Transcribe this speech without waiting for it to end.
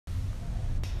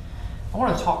I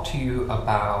want to talk to you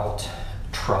about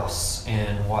trusts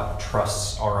and what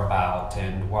trusts are about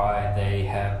and why they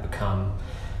have become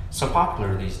so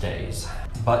popular these days.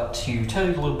 But to tell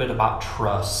you a little bit about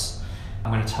trusts,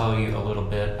 I'm going to tell you a little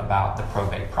bit about the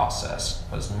probate process,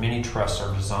 because many trusts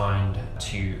are designed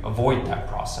to avoid that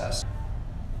process.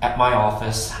 At my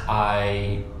office,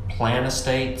 I plan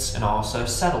estates and also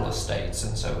settle estates,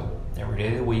 and so every day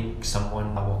of the week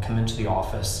someone will come into the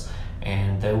office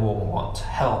and they will want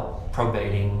help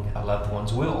probating a loved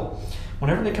one's will.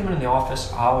 Whenever they come into the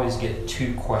office, I always get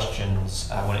two questions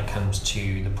when it comes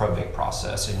to the probate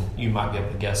process, and you might be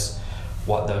able to guess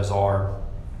what those are.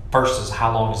 First is,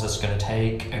 how long is this going to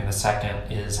take? And the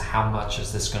second is, how much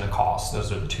is this going to cost? Those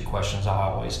are the two questions I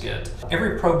always get.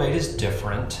 Every probate is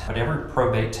different, but every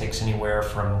probate takes anywhere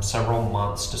from several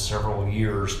months to several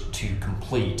years to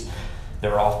complete.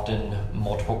 There are often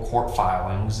multiple court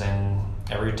filings, and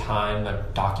every time a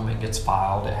document gets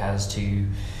filed, it has to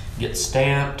get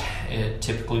stamped. It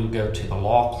typically will go to the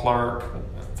law clerk.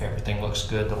 If everything looks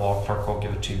good, the law clerk will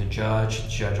give it to the judge. The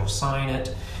judge will sign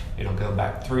it. It'll go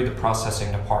back through the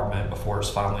processing department before it's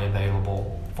finally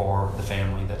available for the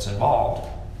family that's involved.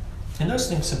 And those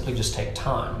things simply just take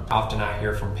time. Often I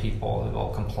hear from people that will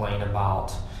complain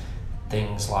about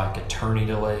things like attorney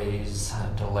delays,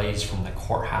 delays from the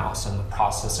courthouse and the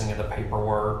processing of the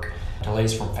paperwork,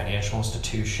 delays from financial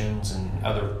institutions and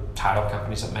other title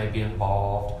companies that may be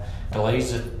involved,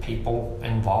 delays if people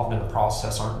involved in the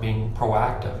process aren't being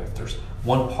proactive. If there's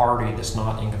one party that's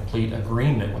not in complete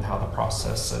agreement with how the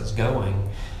process is going,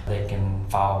 they can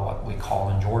file what we call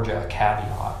in Georgia a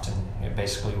caveat, and it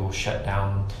basically will shut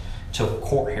down till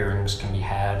court hearings can be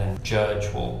had, and the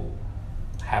judge will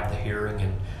have the hearing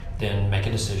and then make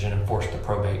a decision and force the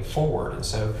probate forward. And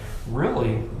so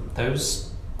really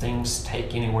those things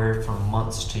take anywhere from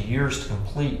months to years to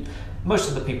complete. Most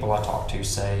of the people I talk to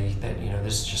say that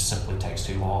this just simply takes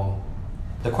too long.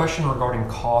 The question regarding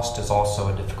cost is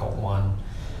also a difficult one.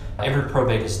 Every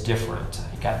probate is different.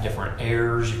 You've got different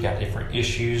heirs, you've got different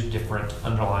issues, different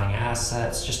underlying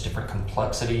assets, just different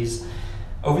complexities.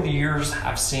 Over the years,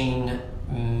 I've seen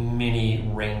many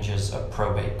ranges of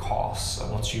probate costs. So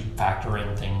once you factor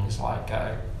in things like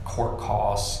court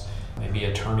costs, maybe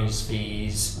attorney's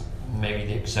fees, maybe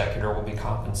the executor will be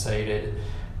compensated,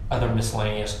 other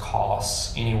miscellaneous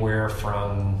costs, anywhere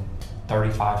from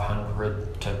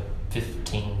 $3,500 to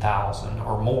 $15,000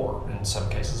 or more. In some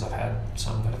cases, I've had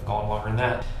some that have gone longer than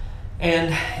that.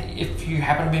 And if you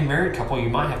happen to be a married couple, you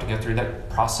might have to go through that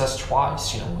process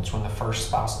twice, once when the first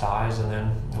spouse dies and then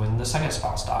when the second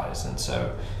spouse dies. And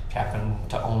so if you happen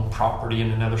to own property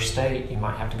in another state, you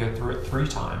might have to go through it 3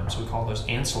 times. We call those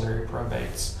ancillary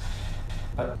probates.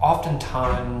 But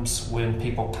oftentimes when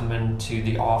people come into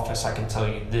the office, I can tell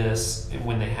you this,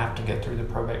 when they have to get through the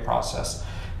probate process,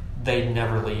 they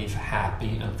never leave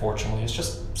happy, unfortunately. It's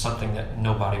just something that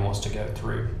nobody wants to go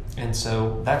through. And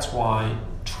so that's why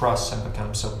trusts have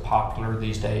become so popular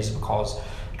these days, because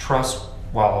trust,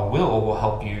 while a will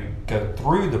help you go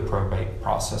through the probate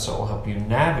process, it will help you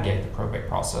navigate the probate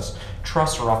process.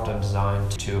 Trusts are often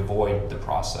designed to avoid the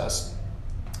process.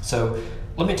 So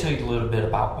let me tell you a little bit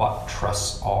about what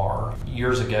trusts are.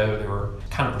 Years ago, they were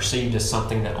kind of perceived as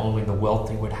something that only the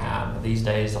wealthy would have. But these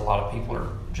days, a lot of people are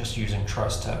just using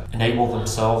trust to enable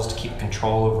themselves to keep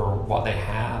control over what they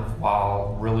have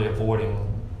while really avoiding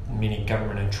many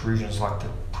government intrusions like the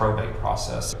probate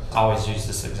process. I always use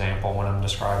this example when I'm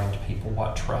describing to people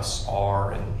what trusts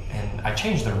are, and I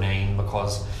change their name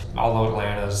because although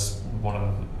Atlanta is one of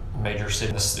the major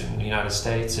cities in the United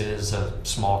States, it is a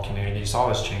small community, so I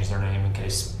always change their name in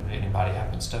case anybody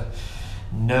happens to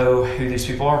know who these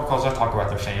people are, because I talk about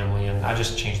their family, and I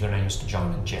just changed their names to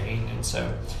John and Jane. And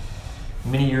so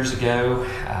many years ago,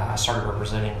 I started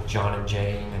representing John and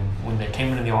Jane, and when they came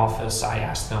into the office, I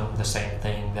asked them the same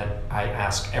thing that I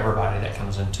ask everybody that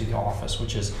comes into the office,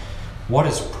 which is, what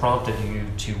has prompted you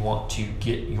to want to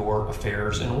get your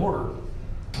affairs in order?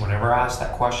 Whenever I ask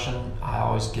that question, I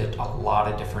always get a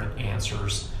lot of different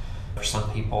answers. For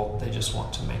some people, they just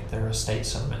want to make their estate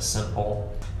settlement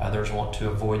simple. Others want to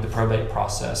avoid the probate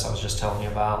process I was just telling you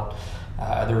about.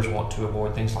 Others want to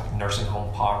avoid things like nursing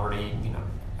home poverty.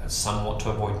 Some want to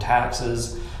avoid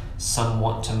taxes. Some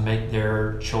want to make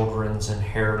their children's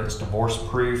inheritance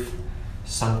divorce-proof.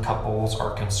 Some couples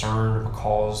are concerned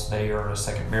because they are in a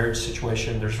second marriage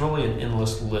situation. There's really an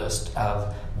endless list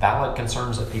of valid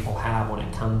concerns that people have when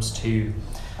it comes to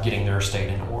getting their estate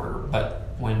in order. But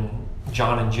when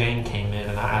John and Jane came in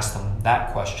and I asked them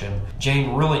that question,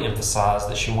 Jane really emphasized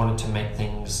that she wanted to make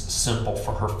things simple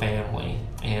for her family.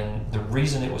 And the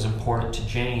reason it was important to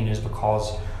Jane is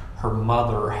because her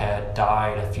mother had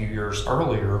died a few years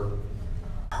earlier,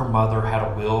 her mother had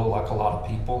a will, like a lot of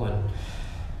people, and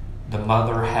the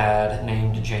mother had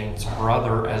named Jane's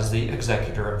brother as the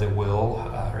executor of the will.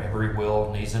 Every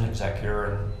will needs an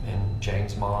executor, and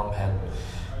Jane's mom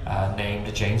had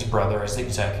named Jane's brother as the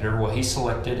executor. Well, he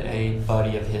selected a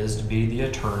buddy of his to be the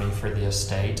attorney for the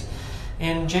estate.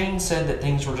 And Jane said that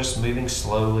things were just moving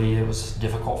slowly. It was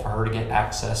difficult for her to get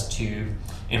access to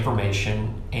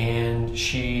information, and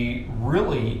she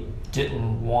really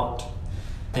didn't want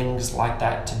things like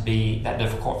that to be that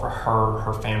difficult for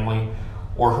her family,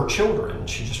 or her children.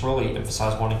 She just really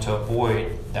emphasized wanting to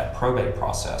avoid that probate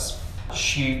process.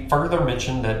 She further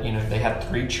mentioned that they had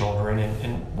 3 children,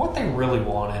 and what they really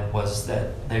wanted was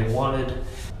that they wanted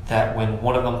that when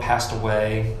one of them passed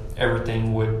away,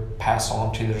 everything would pass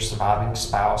on to their surviving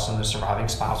spouse, and the surviving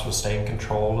spouse would stay in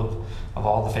control of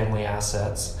all the family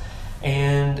assets.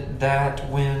 And that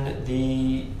when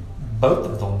both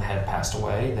of them had passed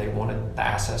away, they wanted the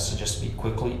assets to just be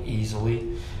quickly,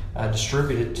 easily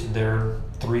distributed to their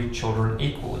 3 children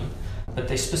equally. But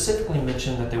they specifically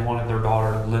mentioned that they wanted their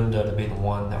daughter Linda to be the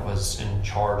one that was in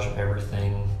charge of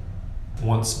everything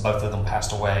once both of them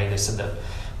passed away. They said that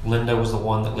Linda was the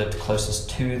one that lived closest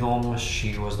to them.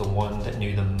 She was the one that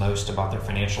knew the most about their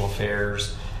financial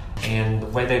affairs. And the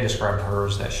way they described her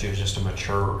is that she was just a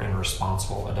mature and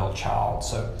responsible adult child.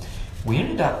 So we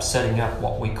ended up setting up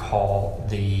what we call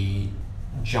the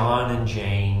John and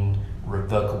Jane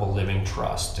Revocable Living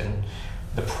Trust. And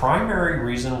the primary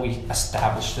reason we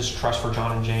established this trust for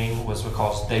John and Jane was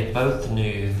because they both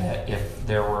knew that if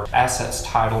there were assets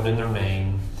titled in their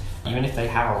name, even if they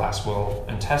have a last will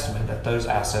and testament, that those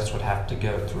assets would have to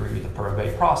go through the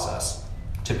probate process.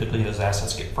 Typically, those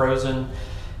assets get frozen,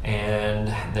 and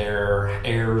their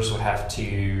heirs would have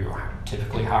to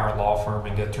typically hire a law firm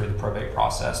and go through the probate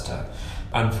process to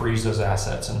unfreeze those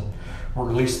assets and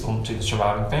release them to the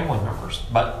surviving family members.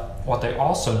 But what they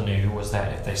also knew was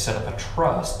that if they set up a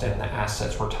trust and the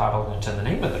assets were titled into the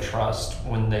name of the trust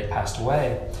when they passed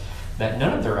away, that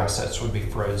none of their assets would be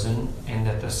frozen, and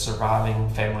that the surviving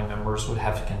family members would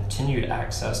have continued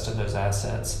access to those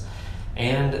assets,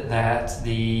 and that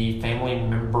the family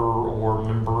member or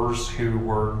members who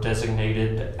were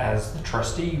designated as the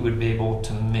trustee would be able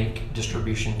to make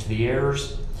distribution to the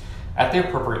heirs at the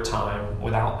appropriate time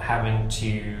without having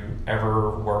to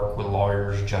ever work with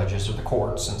lawyers, judges, or the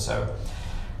courts. And so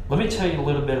let me tell you a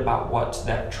little bit about what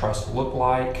that trust looked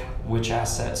like, which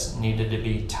assets needed to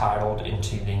be titled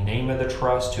into the name of the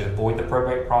trust to avoid the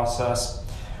probate process.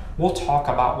 We'll talk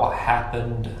about what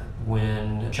happened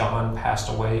when John passed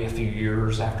away a few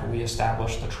years after we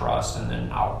established the trust, and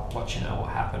then I'll let you know what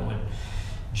happened when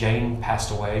Jane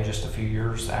passed away just a few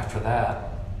years after that.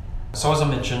 So as I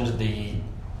mentioned, the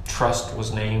trust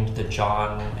was named the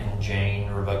John and Jane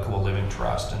Revocable Living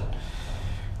Trust,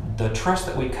 and the trust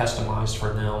that we customized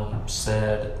for them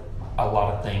said a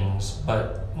lot of things,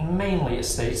 but mainly it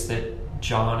states that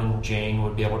John and Jane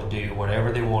would be able to do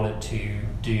whatever they wanted to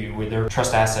do with their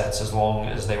trust assets as long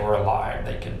as they were alive.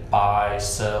 They could buy,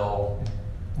 sell,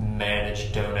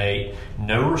 manage, donate.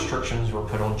 No restrictions were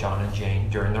put on John and Jane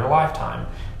during their lifetime.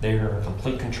 They were in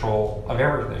complete control of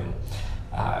everything.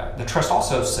 The trust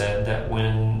also said that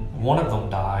when one of them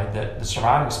died, that the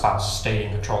surviving spouse stayed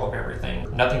in control of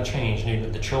everything. Nothing changed, neither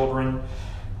the children,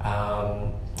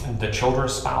 the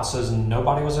children's spouses,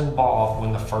 nobody was involved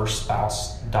when the first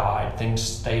spouse died. Things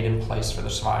stayed in place for the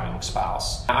surviving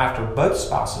spouse. Now, after both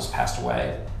spouses passed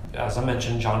away, as I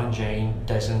mentioned, John and Jane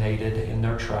designated in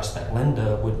their trust that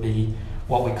Linda would be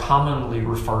what we commonly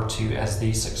refer to as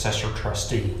the successor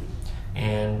trustee.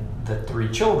 And the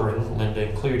 3 children, Linda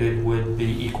included, would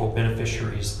be equal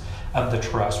beneficiaries of the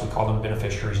trust. We call them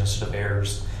beneficiaries instead of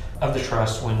heirs of the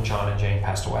trust when John and Jane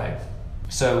passed away.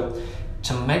 So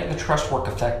to make the trust work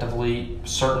effectively,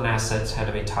 certain assets had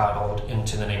to be titled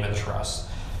into the name of the trust.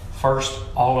 First,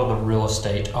 all of the real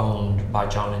estate owned by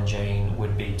John and Jane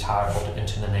would be titled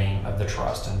into the name of the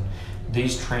trust. And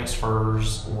these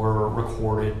transfers were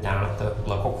recorded down at the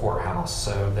local courthouse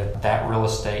so that that real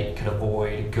estate could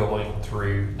avoid going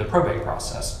through the probate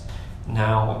process.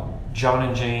 Now, John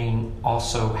and Jane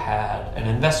also had an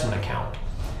investment account.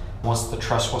 Once the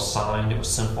trust was signed, it was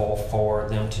simple for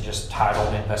them to just title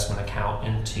the investment account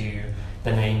into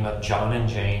the name of John and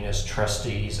Jane as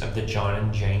trustees of the John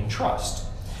and Jane Trust.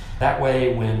 That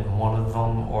way, when one of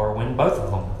them or when both of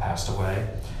them passed away,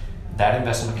 that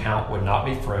investment account would not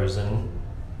be frozen,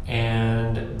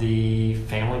 and the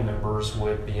family members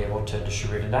would be able to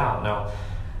distribute it out. Now,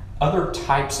 Other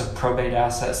types of probate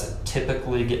assets that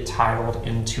typically get titled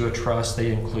into a trust,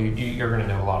 they include, you're going to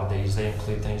know a lot of these, they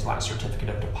include things like certificate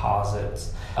of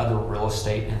deposits, other real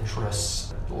estate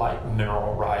interests like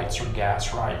mineral rights or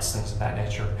gas rights, things of that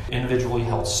nature, individually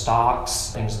held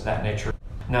stocks, things of that nature.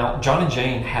 Now, John and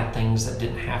Jane had things that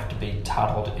didn't have to be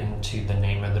titled into the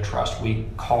name of the trust. We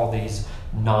call these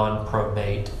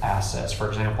non-probate assets. For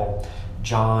example,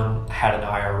 John had an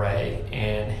IRA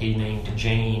and he named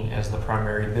Jane as the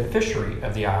primary beneficiary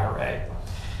of the IRA.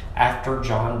 After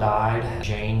John died,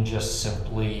 Jane just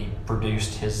simply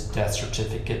produced his death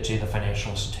certificate to the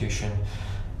financial institution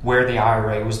where the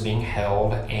IRA was being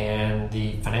held, and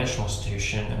the financial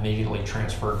institution immediately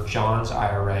transferred John's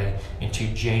IRA into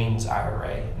Jane's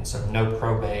IRA. And so no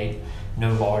probate,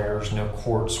 no lawyers, no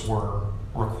courts were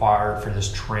required for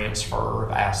this transfer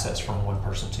of assets from one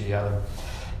person to the other.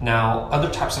 Now,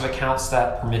 other types of accounts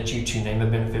that permit you to name a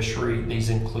beneficiary, these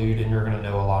include, and you're going to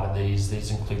know a lot of these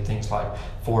include things like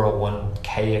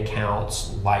 401k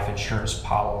accounts, life insurance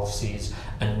policies,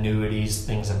 annuities,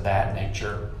 things of that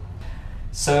nature.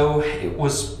 So it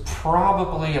was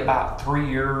probably about 3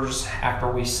 years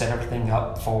after we set everything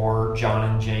up for John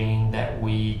and Jane that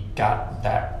we got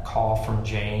that call from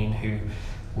Jane, who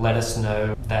let us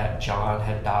know that John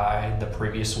had died the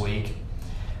previous week.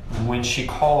 When she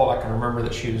called, I can remember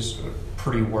that she was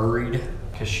pretty worried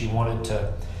because she wanted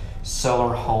to sell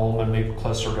her home and move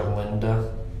closer to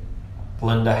Linda.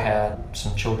 Linda had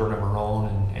some children of her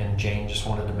own, and Jane just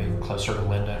wanted to move closer to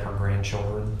Linda and her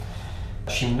grandchildren.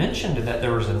 She mentioned that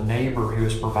there was a neighbor who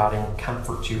was providing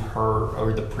comfort to her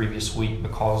over the previous week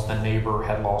because the neighbor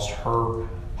had lost her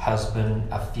husband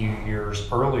a few years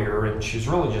earlier, and she was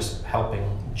really just helping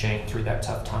Jane through that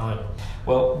tough time.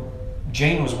 Well,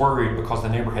 Jane was worried because the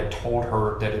neighbor had told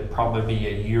her that it'd probably be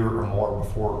a year or more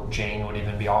before Jane would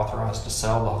even be authorized to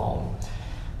sell the home.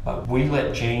 But we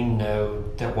let Jane know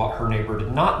that what her neighbor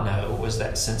did not know was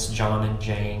that since John and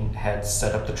Jane had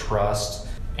set up the trust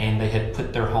and they had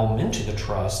put their home into the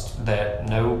trust, that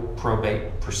no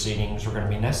probate proceedings were going to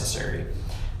be necessary.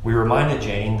 We reminded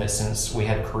Jane that since we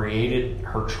had created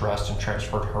her trust and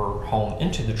transferred her home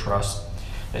into the trust,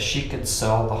 that she could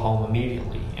sell the home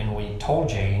immediately. And we told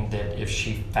Jane that if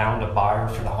she found a buyer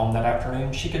for the home that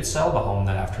afternoon, she could sell the home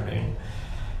that afternoon.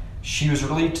 She was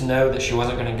relieved to know that she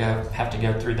wasn't going to have to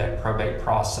go through that probate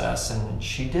process, and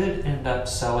she did end up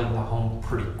selling the home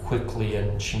pretty quickly,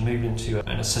 and she moved into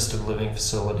an assisted living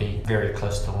facility very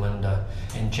close to Linda.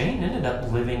 And Jane ended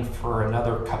up living for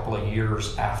another couple of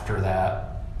years after that.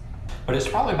 But it's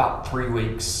probably about 3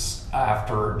 weeks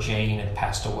after Jane had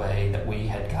passed away that we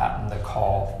had gotten the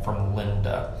call from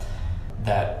Linda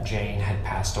that Jane had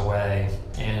passed away.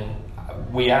 And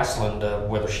we asked Linda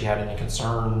whether she had any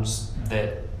concerns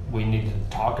that we needed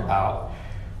to talk about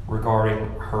regarding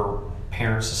her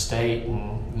parents' estate,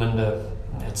 and Linda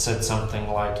had said something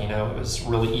like, it was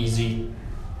really easy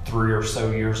 3 or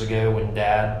so years ago when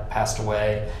Dad passed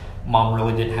away. Mom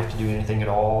really didn't have to do anything at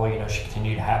all. She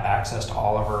continued to have access to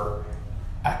all of her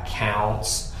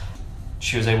accounts.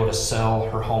 She was able to sell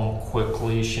her home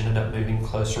quickly. She ended up moving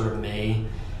closer to me.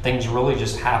 Things really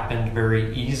just happened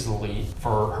very easily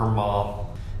for her mom.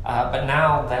 But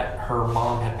now that her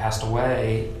mom had passed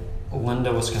away,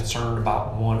 Linda was concerned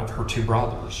about one of her two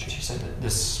brothers. She said that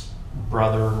this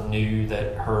brother knew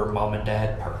that her mom and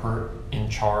dad put her in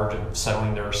charge of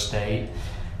settling their estate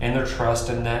and their trust,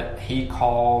 and that he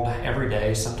called every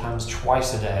day, sometimes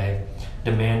twice a day,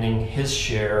 demanding his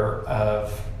share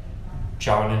of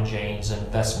John and Jane's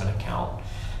investment account.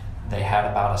 They had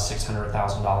about a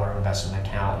 $600,000 investment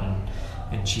account,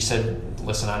 and she said,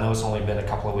 listen, I know it's only been a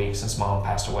couple of weeks since Mom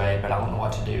passed away, but I don't know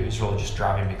what to do. He's really just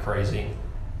driving me crazy.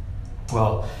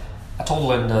 Well, I told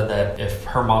Linda that if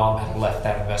her mom had left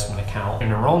that investment account in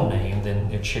her own name,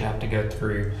 then she'd have to go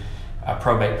through a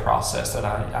probate process that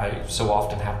I so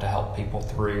often have to help people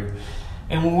through.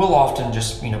 And we'll often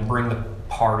just, bring the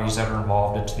parties that are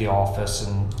involved into the office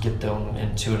and get them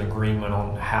into an agreement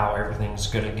on how everything's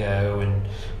going to go. And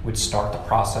we'd start the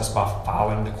process by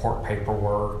filing the court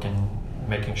paperwork and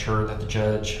making sure that the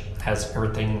judge has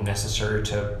everything necessary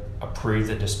to approve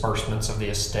the disbursements of the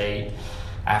estate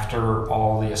after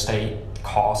all the estate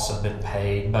costs have been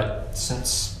paid. But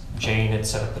since Jane had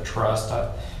set up the trust,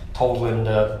 I told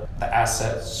Linda the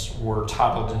assets were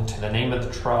titled into the name of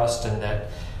the trust and that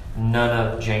none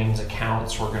of Jane's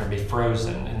accounts were going to be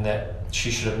frozen, and that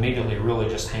she should immediately really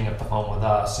just hang up the phone with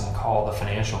us and call the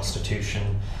financial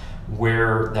institution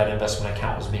where that investment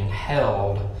account was being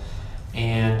held,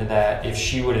 and that if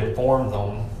she would inform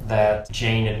them that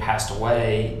Jane had passed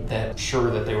away, that sure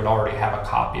that they would already have a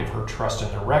copy of her trust in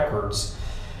their records,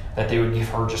 that they would give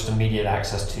her just immediate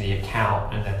access to the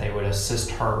account, and that they would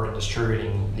assist her in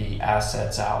distributing the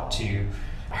assets out to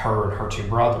her and her two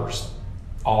brothers,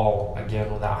 all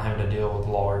again without having to deal with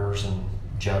lawyers and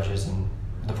judges and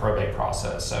the probate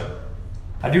process. So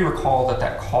I do recall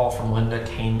that call from Linda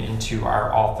came into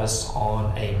our office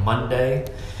on a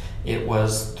Monday. It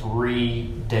was 3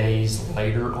 days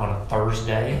later on a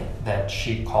Thursday that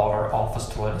she called our office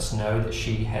to let us know that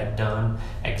she had done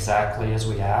exactly as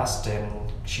we asked,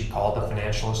 and she called the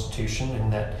financial institution,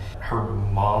 and that her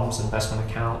mom's investment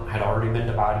account had already been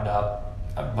divided up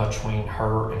between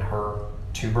her and her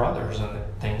two brothers, and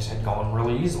that things had gone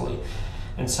really easily.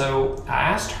 And so I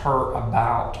asked her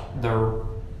about their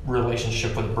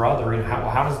relationship with the brother, and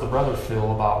how does the brother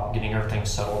feel about getting everything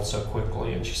settled so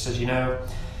quickly? And she says,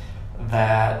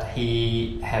 that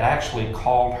he had actually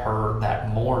called her that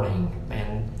morning,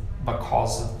 and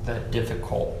because of the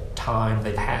difficult time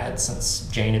they've had since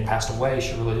Jane had passed away,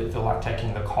 she really didn't feel like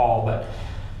taking the call, but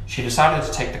she decided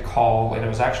to take the call, and it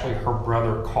was actually her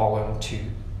brother calling to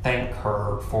thank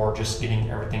her for just getting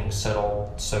everything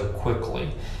settled so quickly.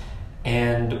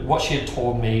 And what she had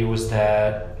told me was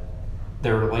that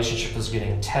their relationship was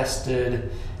getting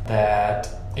tested, that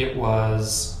it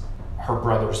was her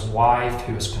brother's wife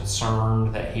who was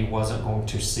concerned that he wasn't going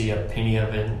to see a penny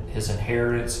of his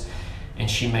inheritance, and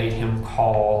she made him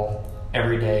call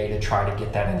every day to try to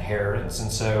get that inheritance.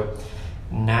 And so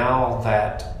now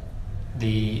that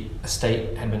the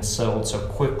estate had been settled so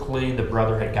quickly, the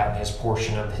brother had gotten his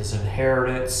portion of his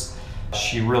inheritance,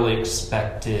 she really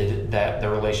expected that the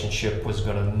relationship was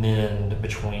going to mend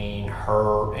between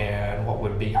her and what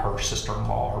would be her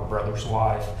sister-in-law, her brother's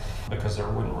wife, because there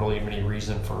wouldn't really be any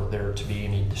reason for there to be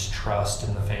any distrust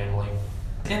in the family.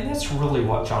 And that's really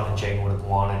what John and Jane would have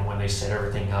wanted when they set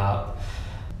everything up.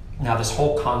 Now, this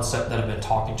whole concept that I've been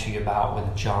talking to you about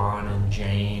with John and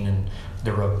Jane and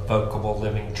the revocable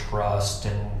living trust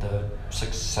and the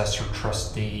successor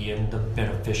trustee and the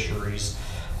beneficiaries,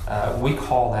 we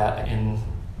call that in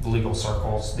legal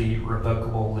circles the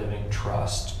revocable living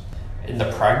trust. And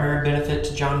the primary benefit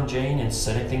to John and Jane in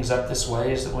setting things up this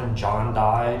way is that when John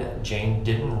died, Jane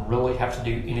didn't really have to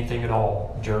do anything at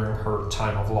all during her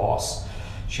time of loss.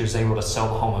 She was able to sell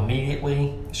the home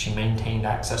immediately. She maintained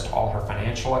access to all her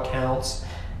financial accounts.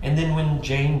 And then when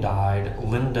Jane died,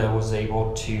 Linda was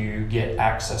able to get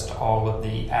access to all of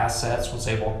the assets, was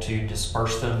able to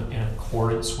disperse them in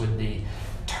accordance with the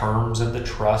terms of the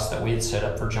trust that we had set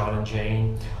up for John and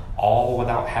Jane, all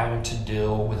without having to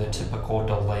deal with the typical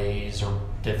delays or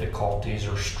difficulties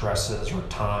or stresses or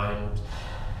times,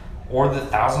 or the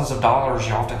thousands of dollars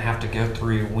you often have to go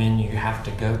through when you have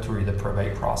to go through the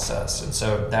probate process. And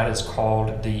so that is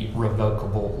called the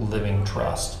revocable living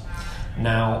trust.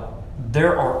 Now,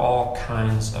 there are all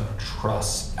kinds of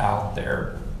trusts out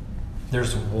there.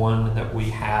 There's one that we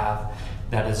have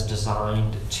that is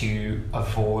designed to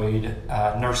avoid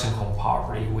nursing home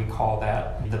poverty. We call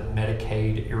that the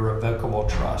Medicaid Irrevocable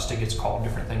Trust. It gets called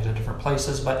different things in different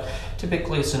places, but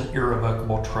typically it's an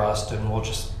irrevocable trust, and we'll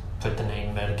just put the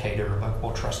name Medicaid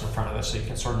Irrevocable Trust in front of it so you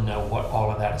can sort of know what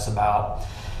all of that is about.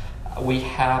 We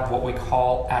have what we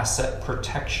call asset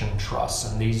protection trusts,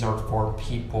 and these are for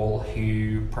people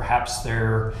who perhaps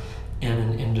they're in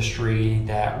an industry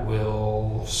that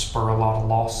will spur a lot of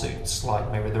lawsuits,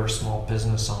 like maybe they're a small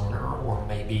business owner, or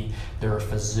maybe they're a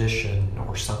physician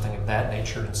or something of that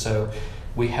nature. And so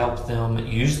we help them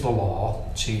use the law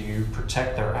to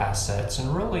protect their assets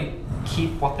and really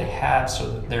keep what they have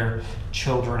so that their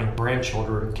children and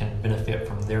grandchildren can benefit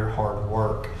from their hard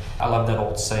work. I love that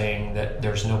old saying that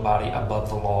there's nobody above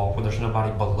the law, but there's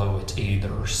nobody below it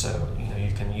either. So,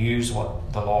 you can use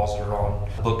what the laws that are on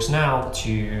the books now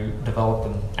to develop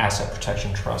an asset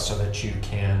protection trust so that you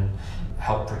can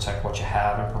help protect what you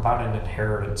have and provide an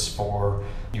inheritance for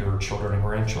your children and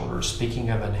grandchildren. Speaking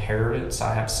of inheritance,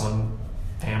 I have some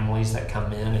families that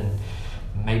come in and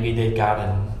maybe they've got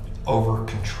an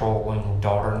over-controlling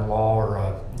daughter-in-law or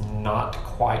a not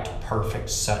quite perfect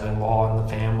son-in-law in the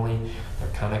family. They're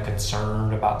kind of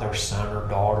concerned about their son or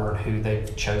daughter and who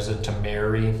they've chosen to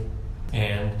marry,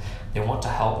 and they want to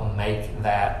help make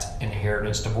that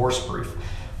inheritance divorce-proof.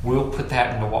 We'll put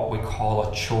that into what we call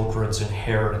a children's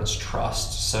inheritance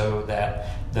trust, so that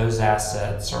those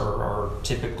assets are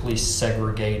typically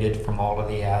segregated from all of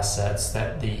the assets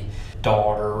that the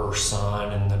daughter or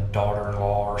son and the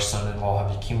daughter-in-law or son-in-law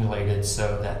have accumulated,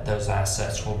 so that those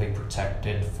assets will be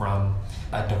protected from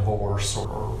a divorce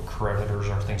or creditors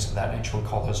or things of that nature. We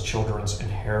call those children's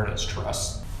inheritance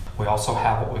trusts. We also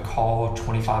have what we call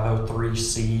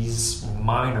 2503C's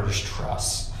minors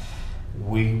trusts.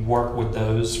 We work with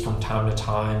those from time to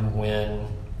time when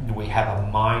we have a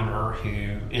minor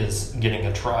who is getting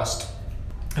a trust.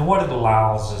 And what it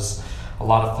allows is a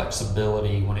lot of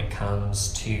flexibility when it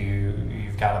comes to,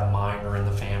 you've got a minor in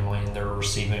the family and they're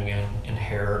receiving an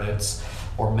inheritance,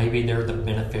 or maybe they're the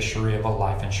beneficiary of a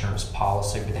life insurance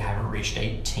policy but they haven't reached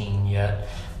 18 yet.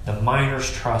 The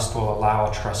minor's trust will allow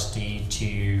a trustee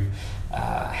to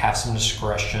have some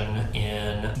discretion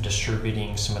in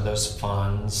distributing some of those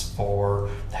funds for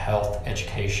the health,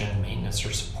 education, maintenance,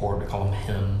 or support. We call them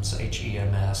HEMS,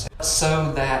 H-E-M-S,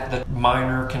 so that the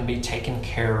minor can be taken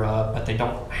care of, but they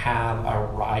don't have a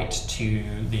right to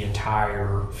the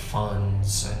entire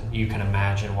funds. And you can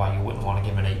imagine why you wouldn't want to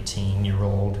give an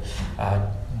 18-year-old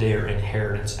their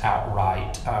inheritance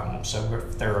outright. So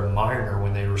if they're a minor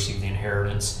when they receive the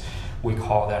inheritance, we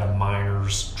call that a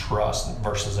minor's trust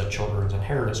versus a children's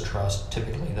inheritance trust.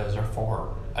 Typically, those are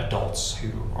for adults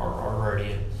who are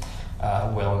already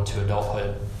well into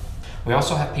adulthood. We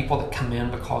also have people that come in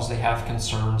because they have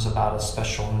concerns about a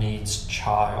special needs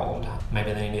child.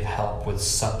 Maybe they need help with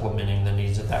supplementing the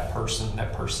needs of that person.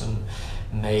 That person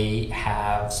may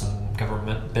have some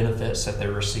government benefits that they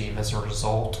receive as a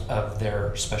result of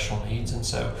their special needs, and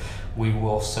so we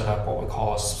will set up what we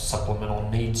call a supplemental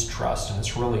needs trust, and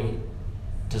it's really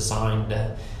designed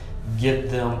to give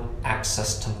them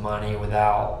access to money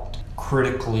without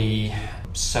critically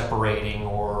separating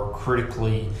or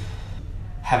critically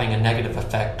having a negative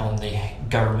effect on the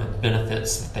government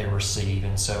benefits that they receive.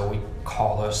 And so we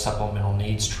call those supplemental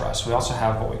needs trusts. We also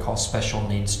have what we call special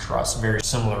needs trusts, very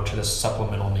similar to the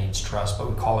supplemental needs trust, but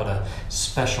we call it a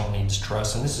special needs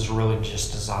trust. And this is really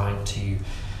just designed to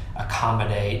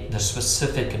accommodate the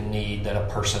specific need that a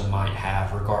person might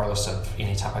have, regardless of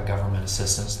any type of government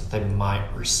assistance that they might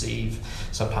receive.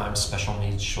 Sometimes special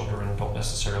needs children don't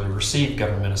necessarily receive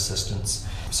government assistance.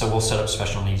 So we'll set up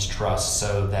special needs trusts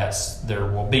so that there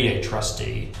will be a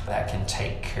trustee that can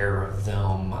take care of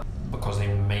them, because they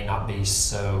may not be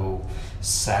so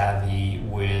savvy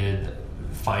with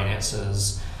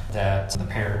finances that the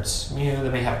parents, they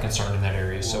may have concern in that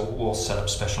area. So we'll set up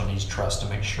special needs trusts to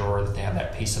make sure that they have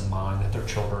that peace of mind that their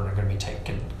children are going to be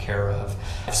taken care of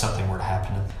if something were to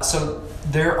happen. So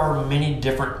there are many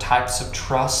different types of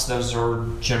trusts. Those are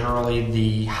generally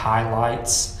the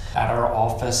highlights. At our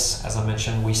office, as I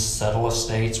mentioned, we settle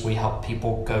estates. We help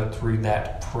people go through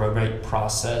that probate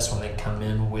process when they come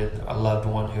in with a loved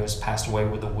one who has passed away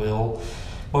with a will.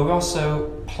 But we also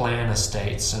plan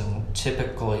estates, and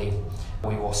typically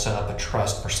we will set up a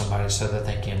trust for somebody so that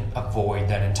they can avoid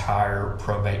that entire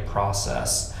probate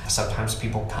process. Sometimes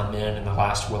people come in and the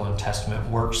last will and testament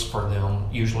works for them.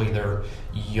 Usually they're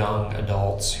young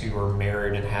adults who are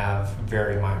married and have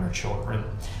very minor children.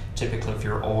 Typically, if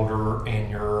you're older and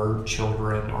your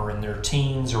children are in their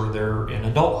teens or they're in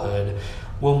adulthood,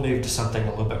 we'll move to something a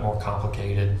little bit more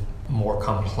complicated, more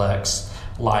complex,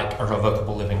 like a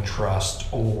revocable living trust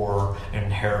or an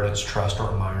inheritance trust or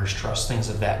a minor's trust, things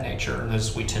of that nature. And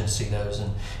we tend to see those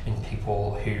in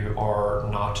people who are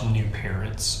not new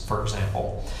parents, for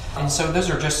example. And so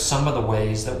those are just some of the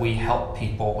ways that we help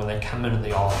people when they come into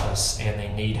the office and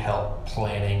they need help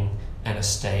planning an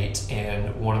estate.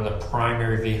 And one of the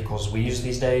primary vehicles we use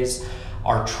these days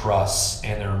are trusts,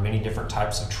 and there are many different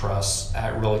types of trusts.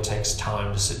 It really takes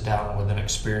time to sit down with an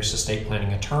experienced estate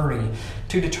planning attorney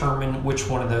to determine which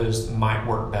one of those might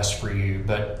work best for you.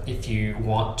 But if you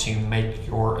want to make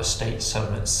your estate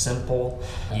settlement simple,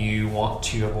 you want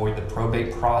to avoid the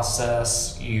probate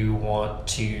process, you want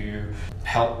to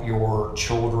help your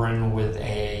children with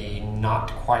a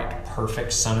not quite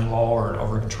perfect son-in-law or an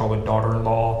over-controlling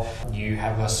daughter-in-law, you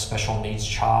have a special needs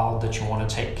child that you want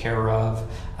to take care of,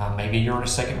 maybe you're in a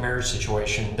second marriage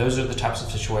situation, those are the types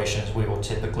of situations we will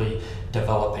typically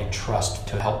develop a trust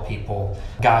to help people,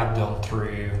 guide them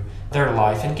through their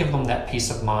life and give them that peace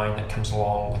of mind that comes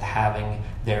along with having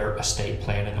their estate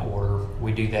plan in order.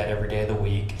 We do that every day of the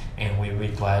week, and we would be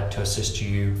glad to assist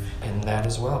you in that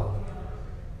as well.